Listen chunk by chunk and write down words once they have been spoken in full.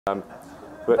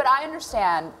But I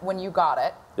understand when you got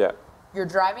it. Yeah. You're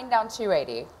driving down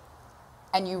 280,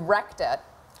 and you wrecked it.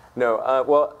 No,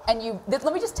 well. And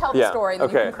let me just tell the story, and then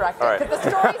you can correct it. Because the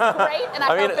story's great, and I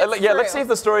hope it's yeah. true. Let's see if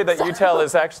the story that you tell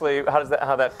is actually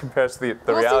how that compares to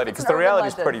the reality, because the reality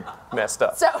is pretty messed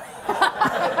up. So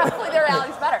hopefully the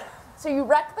reality's better. So you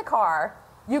wreck the car.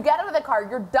 You get out of the car.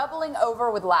 You're doubling over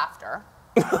with laughter,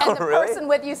 and the person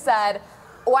with you said,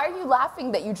 "Why are you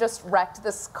laughing that you just wrecked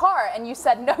this car?" And you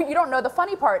said, "No, you don't know the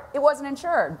funny part. It wasn't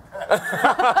insured."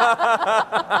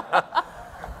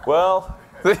 Well,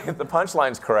 the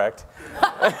punchline's correct.